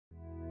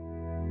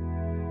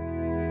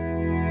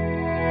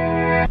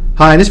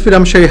Hi, in this video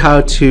I'm going to show you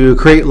how to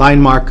create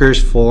line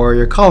markers for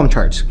your column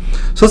charts.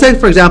 So say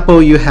for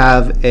example you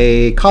have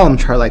a column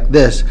chart like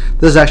this.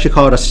 This is actually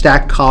called a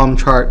stacked column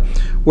chart,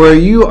 where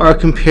you are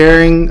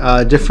comparing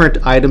different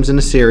items in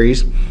a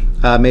series,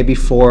 maybe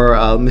for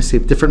let me see,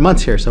 different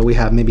months here. So we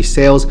have maybe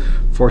sales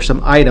for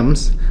some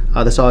items.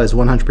 This all is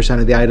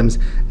 100% of the items,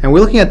 and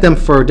we're looking at them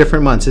for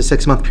different months, a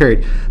 6-month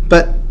period.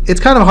 But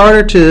it's kind of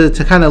harder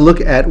to kind of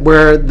look at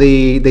where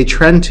they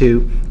trend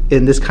to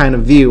in this kind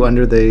of view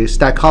under the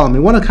stack column. We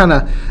want to kind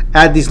of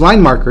add these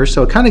line markers,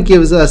 so it kind of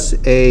gives us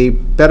a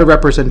better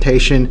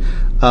representation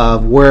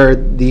of where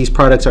these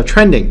products are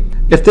trending.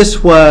 If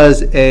this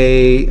was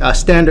a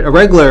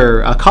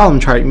regular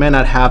column chart, you may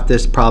not have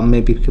this problem,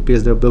 maybe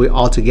because they'll be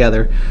all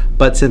together.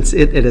 But since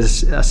it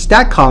is a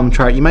stack column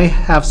chart, you might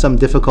have some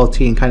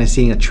difficulty in kind of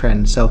seeing a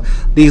trend. So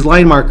these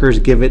line markers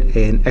give it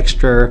an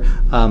extra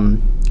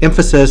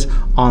emphasis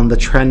on the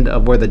trend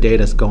of where the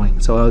data is going.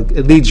 So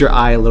it leads your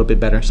eye a little bit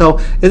better. So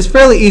it's a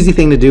fairly easy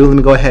thing to do. Let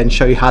me go ahead and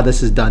show you how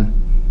this is done.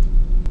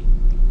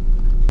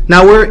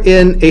 Now we're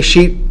in a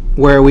sheet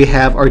where we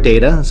have our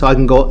data. So I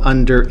can go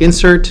under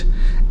Insert,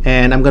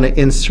 and I'm going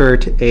to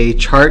insert a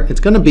chart.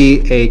 It's going to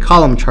be a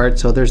column chart.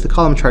 So there's the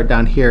column chart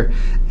down here,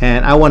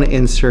 and I want to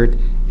insert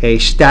a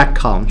stack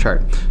column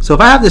chart. So if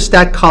I have this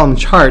stack column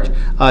chart,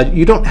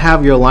 you don't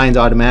have your lines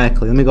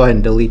automatically. Let me go ahead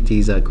and delete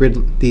these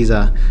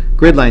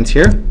grid lines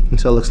here, and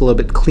so it looks a little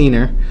bit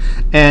cleaner.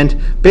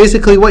 And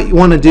basically what you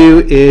want to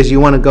do is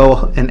you want to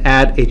go and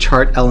add a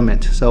chart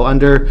element. So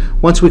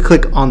once we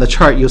click on the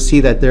chart, you'll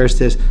see that there's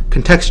this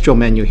contextual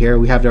menu here.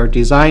 We have our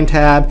design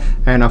tab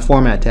and our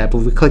format tab.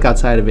 If we click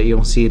outside of it, you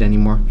don't see it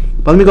anymore.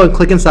 But let me go and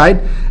click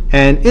inside,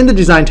 and in the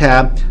design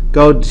tab,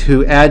 go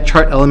to add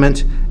chart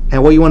element.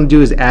 And what you want to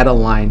do is add a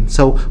line.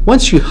 So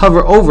once you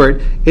hover over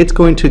it, it's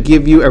going to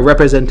give you a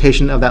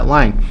representation of that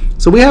line.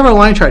 So we have our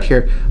line chart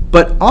here,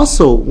 but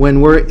also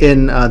when we're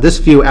in this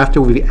view, after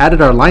we've added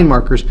our line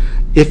markers,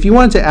 if you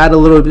want to add a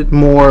little bit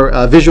more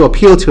visual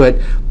appeal to it,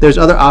 there's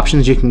other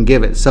options you can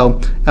give it. So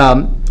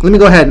let me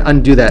go ahead and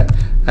undo that,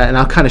 and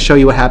I'll kind of show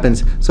you what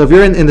happens. So if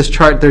you're in this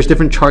chart, there's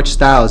different chart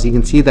styles. You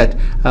can see that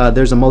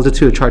there's a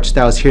multitude of chart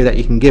styles here that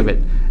you can give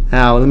it.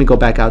 Now let me go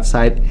back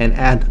outside and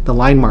add the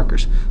line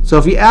markers. So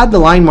if you add the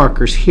line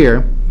markers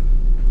here,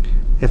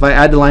 if I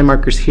add the line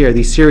markers here,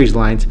 these series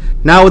lines,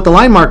 now with the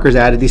line markers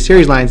added, these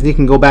series lines, you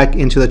can go back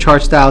into the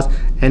chart styles,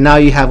 and now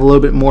you have a little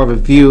bit more of a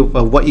view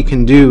of what you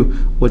can do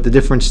with the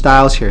different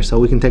styles here. So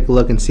we can take a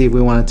look and see if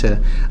we wanted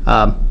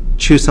to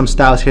choose some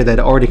styles here that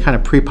are already kind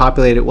of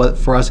pre-populated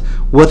for us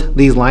with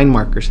these line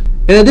markers.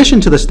 In addition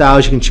to the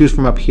styles you can choose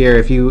from up here,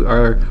 if you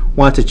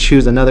want to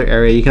choose another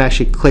area, you can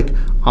actually click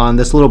on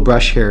this little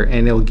brush here,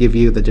 and it will give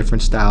you the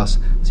different styles.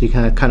 So you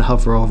kind of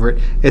hover over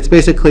it. It's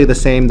basically the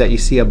same that you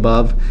see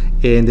above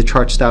in the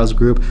chart styles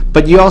group,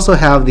 but you also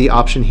have the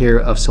option here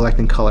of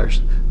selecting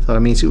colors. So that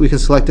means we can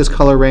select this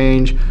color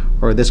range,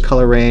 or this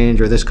color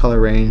range, or this color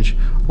range,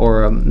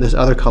 or this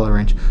other color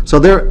range. So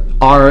there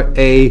are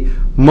a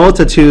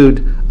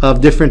multitude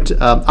of different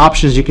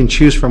options you can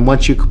choose from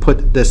once you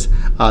put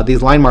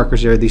these line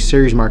markers here, these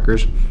series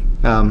markers.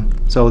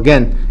 So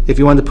again, if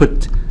you want to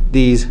put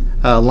these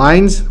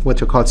lines,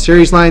 what are called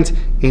series lines,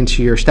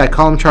 into your stack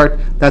column chart,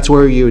 that's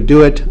where you would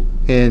do it.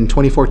 In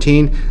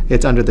 2014,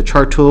 it's under the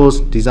chart tools,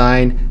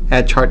 design,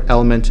 add chart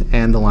element,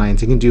 and the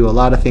lines. You can do a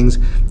lot of things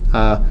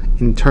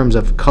in terms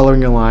of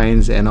coloring your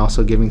lines and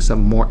also giving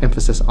some more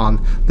emphasis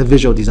on the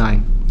visual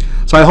design.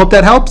 So I hope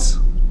that helps.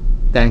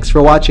 Thanks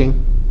for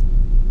watching.